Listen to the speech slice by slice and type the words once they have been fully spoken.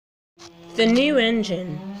The new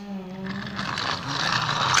engine.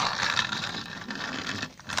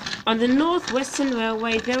 On the North Western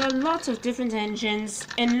Railway, there are lots of different engines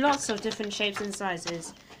in lots of different shapes and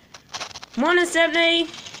sizes. Morning, Stepney.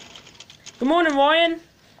 Good morning, Ryan.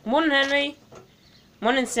 Good morning, Henry.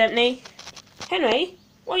 Morning, Stepney. Henry,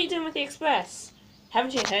 what are you doing with the express?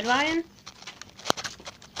 Haven't you heard, Ryan?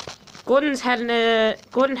 Gordon had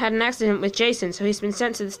an accident with Jason, so he's been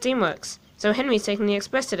sent to the steamworks. So Henry's taking the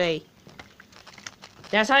express today.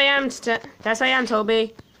 That's how I am,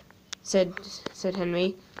 Toby, said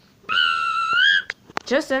Henry.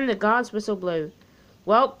 Just then the guard's whistle blew.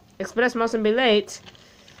 Well, express mustn't be late.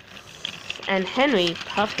 And Henry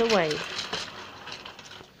puffed away.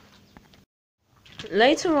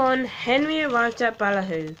 Later on, Henry arrived at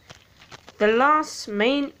Ballyhoo, the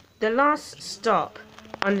last stop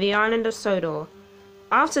on the island of Sodor.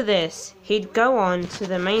 After this, he'd go on to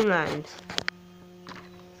the mainland.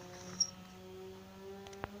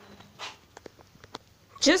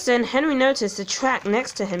 Just then, Henry noticed the track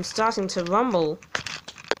next to him starting to rumble.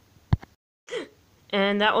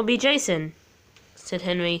 And that will be Jason, said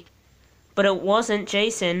Henry. But it wasn't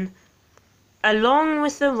Jason. Along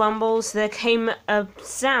with the rumbles, there came a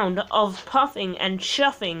sound of puffing and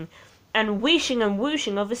chuffing and wheeshing and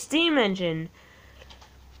whooshing of a steam engine.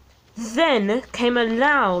 Then came a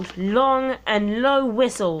loud, long and low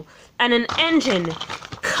whistle, and an engine,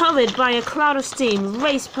 covered by a cloud of steam,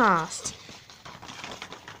 raced past.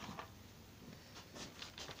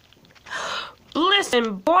 Bliss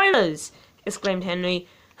and boilers! Exclaimed Henry.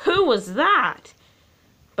 Who was that?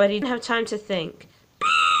 But he didn't have time to think.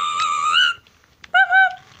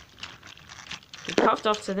 He puffed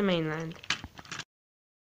off to the mainland.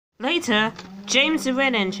 Later, James the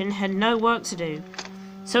Red Engine had no work to do,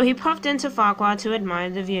 so he puffed into Farquhar to admire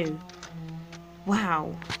the view.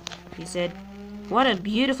 Wow, he said. What a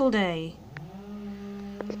beautiful day.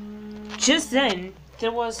 Just then,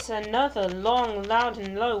 there was another long, loud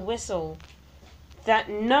and low whistle that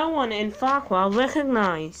no one in Farquhar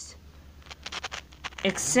recognized,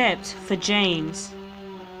 except for James.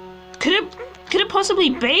 Could it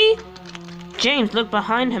possibly be? James looked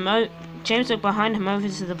behind him over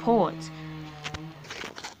to the port.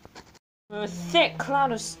 A thick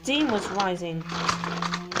cloud of steam was rising.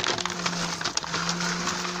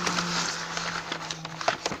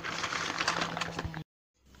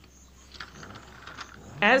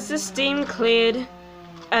 As the steam cleared,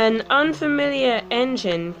 an unfamiliar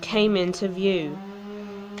engine came into view.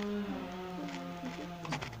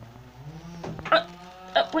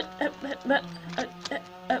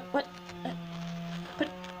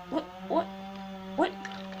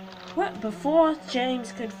 What? Before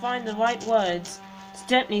James could find the right words,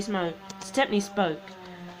 Stepney spoke.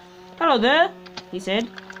 Hello there, he said.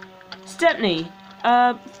 Stepney,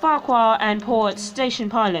 Farquhar and Port Station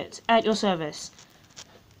Pilot, at your service.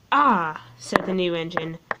 Ah, said the new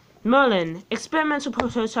engine. Merlin, experimental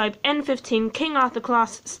prototype N15 King Arthur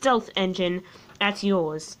class stealth engine, at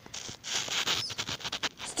yours.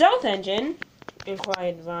 Stealth engine?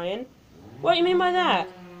 Inquired Ryan. What do you mean by that?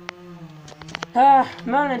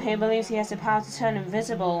 Merlin here believes he has the power to turn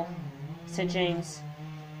invisible, said James.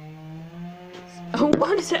 Oh,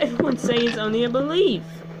 why does everyone say it's only a belief?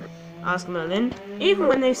 Asked Merlin, even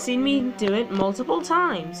when they've seen me do it multiple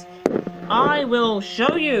times. I will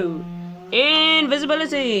show you!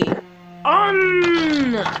 Invisibility!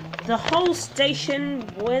 On! The whole station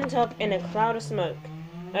went up in a cloud of smoke.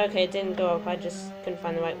 Okay, it didn't go up, I just couldn't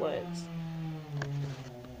find the right words.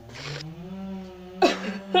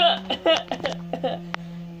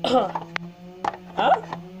 Huh?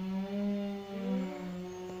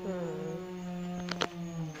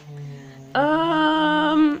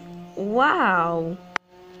 Wow.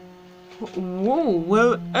 Whoa,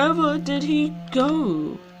 wherever did he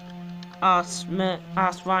go? Asked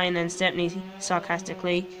Ryan and Stepney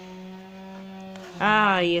sarcastically.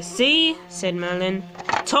 Ah, you see, said Merlin.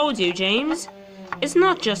 Told you, James. It's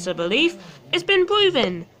not just a belief, it's been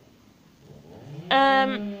proven.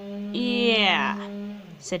 Yeah,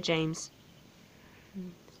 said James.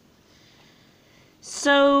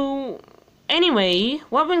 So, anyway,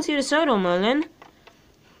 what brings you to Sodor, Merlin?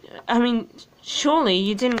 I mean, surely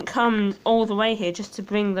you didn't come all the way here just to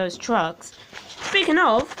bring those trucks. Speaking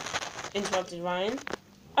of, interrupted Ryan,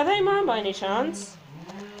 are they mine by any chance?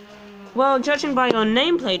 Well, judging by your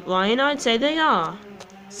nameplate, Ryan, I'd say they are,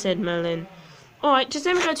 said Merlin. Alright, just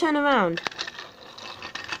let me go turn around.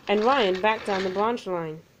 And Ryan backed down the branch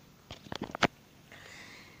line.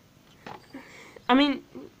 I mean,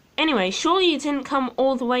 anyway, surely you didn't come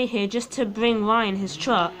all the way here just to bring Ryan his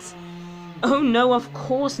trucks. Oh no, of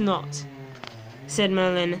course not, said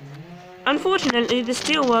Merlin. Unfortunately, the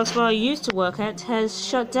steelworks where I used to work at has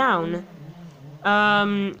shut down.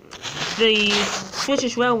 The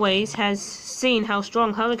British Railways has seen how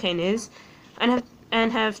strong Hurricane is, and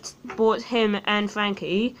have bought him and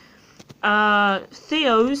Frankie.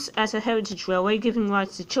 Theo's at a heritage railway, giving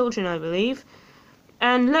rights to children, I believe.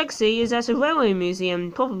 And Lexi is at a railway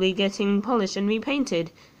museum, probably getting polished and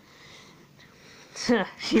repainted.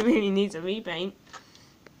 She really needs a repaint.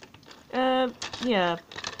 Yeah.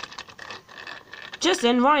 Just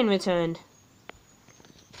then, Ryan returned.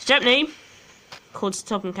 Stepney, called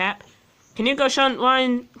Topping Cap. Can you go shunt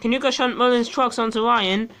Mullen's trucks onto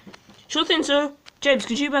Ryan? Sure thing, sir. James,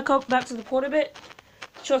 could you back to the port a bit?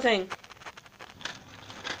 Sure thing.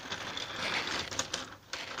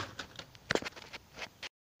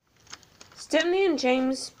 Stepney and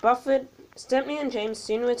James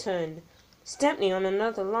soon returned. Stepney on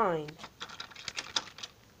another line.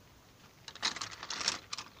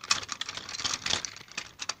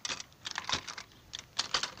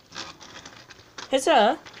 Hey,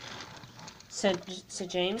 sir, said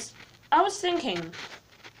James. I was thinking,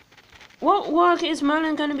 what work is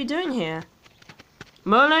Merlin going to be doing here?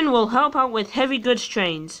 Merlin will help out with heavy goods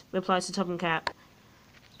trains, replied Sir Topham Cap.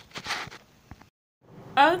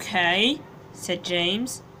 Okay, said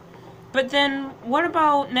James. But then, what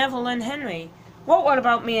about Neville and Henry? What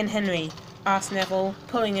about me and Henry? Asked Neville,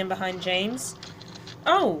 pulling in behind James.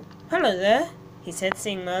 Oh, hello there, he said,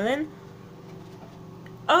 seeing Merlin.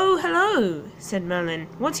 Oh, hello, said Merlin.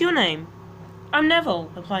 What's your name? I'm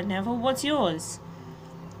Neville, replied Neville. What's yours?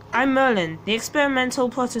 I'm Merlin, the experimental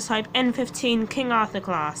prototype N15 King Arthur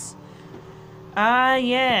class. Ah,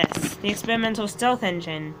 yes, the experimental stealth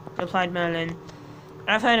engine, replied Merlin.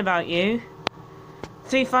 I've heard about you.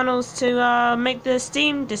 3 funnels to make the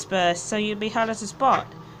steam disperse so you'd be hard as a spot.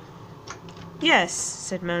 Yes,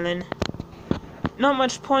 said Merlin. Not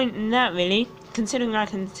much point in that, really, considering I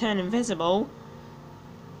can turn invisible.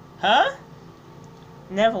 Huh?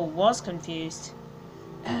 Neville was confused.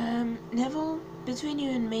 Neville, between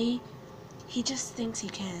you and me, he just thinks he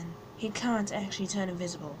can. He can't actually turn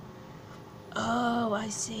invisible. Oh, I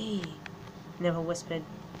see, Neville whispered.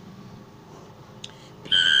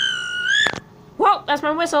 Well, that's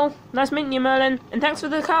my whistle. Nice meeting you, Merlin, and thanks for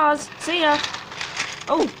the cars. See ya.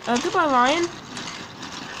 Oh, goodbye, Ryan.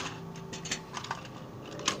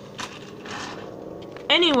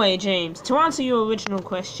 Anyway, James, to answer your original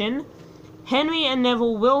question, Henry and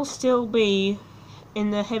Neville will still be in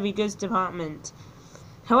the heavy goods department.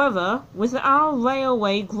 However, with our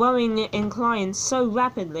railway growing in clients so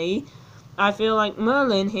rapidly, I feel like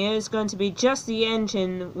Merlin here is going to be just the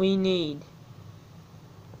engine we need.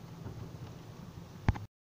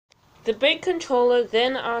 The big controller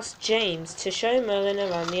then asked James to show Merlin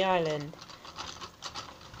around the island.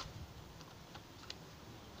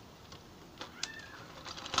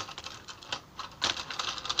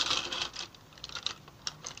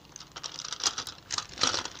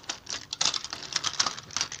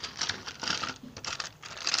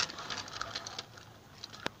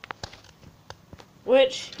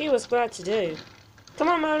 Which he was glad to do. Come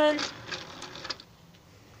on, Merlin.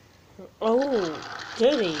 Oh,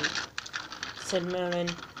 goody, said Merlin.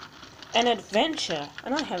 An adventure,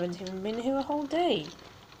 and I haven't even been here a whole day.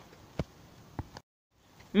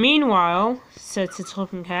 Meanwhile, said Sir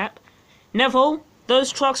Topham Cap, Neville,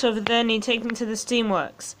 those trucks over there need taking to the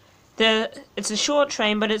steamworks. It's a short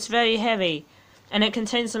train, but it's very heavy, and it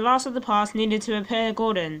contains the last of the parts needed to repair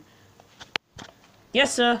Gordon.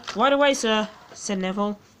 Yes, sir. Right away, sir, said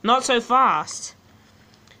Neville. Not so fast,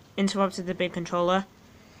 interrupted the big controller.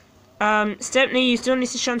 Stepney, you still need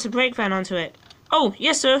to shunt a brake van onto it. Oh,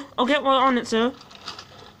 yes, sir. I'll get right on it, sir.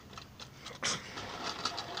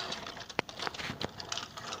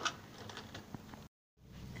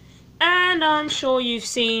 And I'm sure you've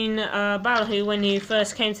seen Ballyhoo when you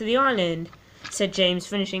first came to the island, said James,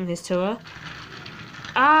 finishing his tour.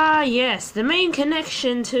 Ah, yes, the main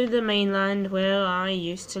connection to the mainland where I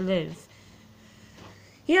used to live.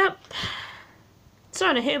 Yep.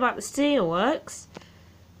 Sorry to hear about the steelworks.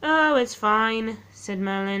 Oh, it's fine, said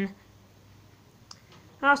Merlin.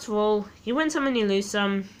 After all, you win some and you lose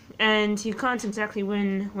some, and you can't exactly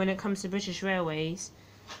win when it comes to British Railways.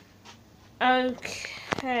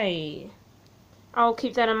 Okay. I'll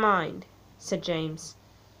keep that in mind, said James.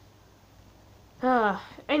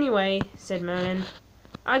 Anyway, said Merlin,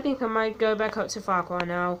 I think I might go back up to Farquhar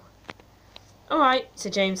now. Alright,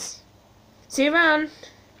 said James. See you around.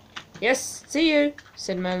 Yes, see you,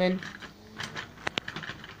 said Merlin.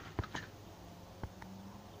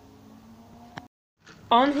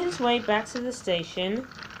 On his way back to the station,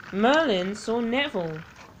 Merlin saw Neville.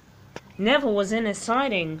 Neville was in his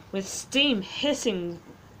siding, with steam hissing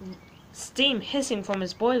from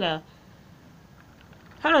his boiler.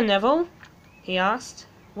 "Hello, Neville," he asked.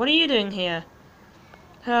 "What are you doing here?"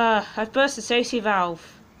 I've burst the safety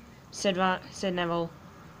valve," said Neville.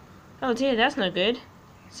 "Oh dear, that's no good,"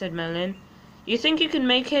 said Merlin. "You think you can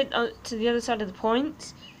make it to the other side of the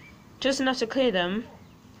points? Just enough to clear them?"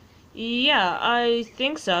 "Yeah, I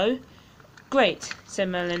think so." "Great," said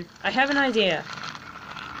Merlin. "I have an idea."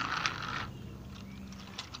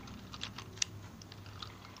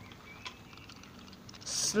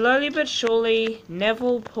 Slowly but surely,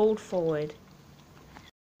 Neville pulled forward.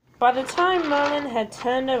 By the time Merlin had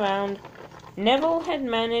turned around, Neville had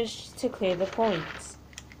managed to clear the points.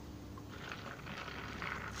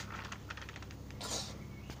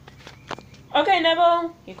 "Okay,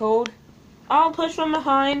 Neville," he called. "I'll push from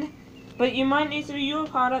behind, but you might need to do your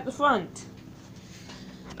part at the front."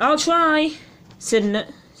 "I'll try,"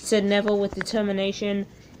 said Neville with determination.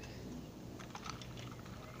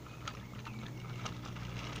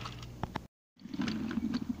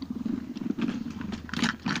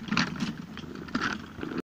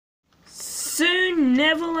 Soon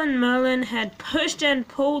Neville and Merlin had pushed and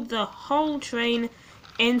pulled the whole train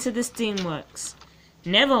into the steamworks.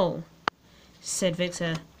 "Neville," said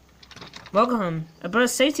Victor. "Welcome. A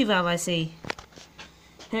burst safety valve, I see."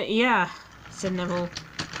 "Yeah," said Neville.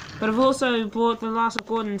 "But I've also brought the last of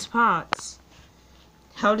Gordon's parts."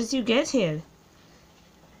 "How did you get here?"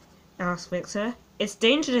 asked Victor. "It's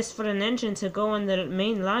dangerous for an engine to go on the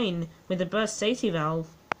main line with a burst safety valve."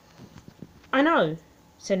 "I know,"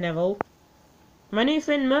 said Neville. "My new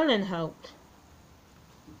friend Merlin helped."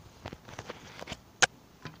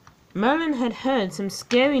 Merlin had heard some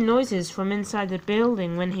scary noises from inside the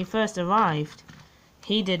building when he first arrived.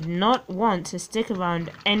 He did not want to stick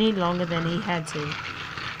around any longer than he had to.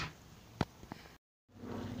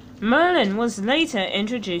 Merlin was later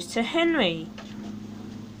introduced to Henry.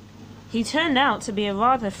 He turned out to be a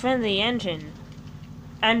rather friendly engine,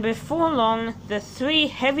 and before long the three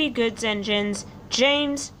heavy goods engines,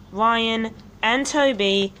 James, Ryan, and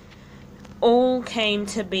Toby, all came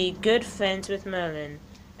to be good friends with Merlin,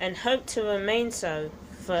 and hoped to remain so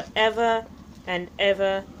forever and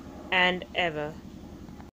ever and ever.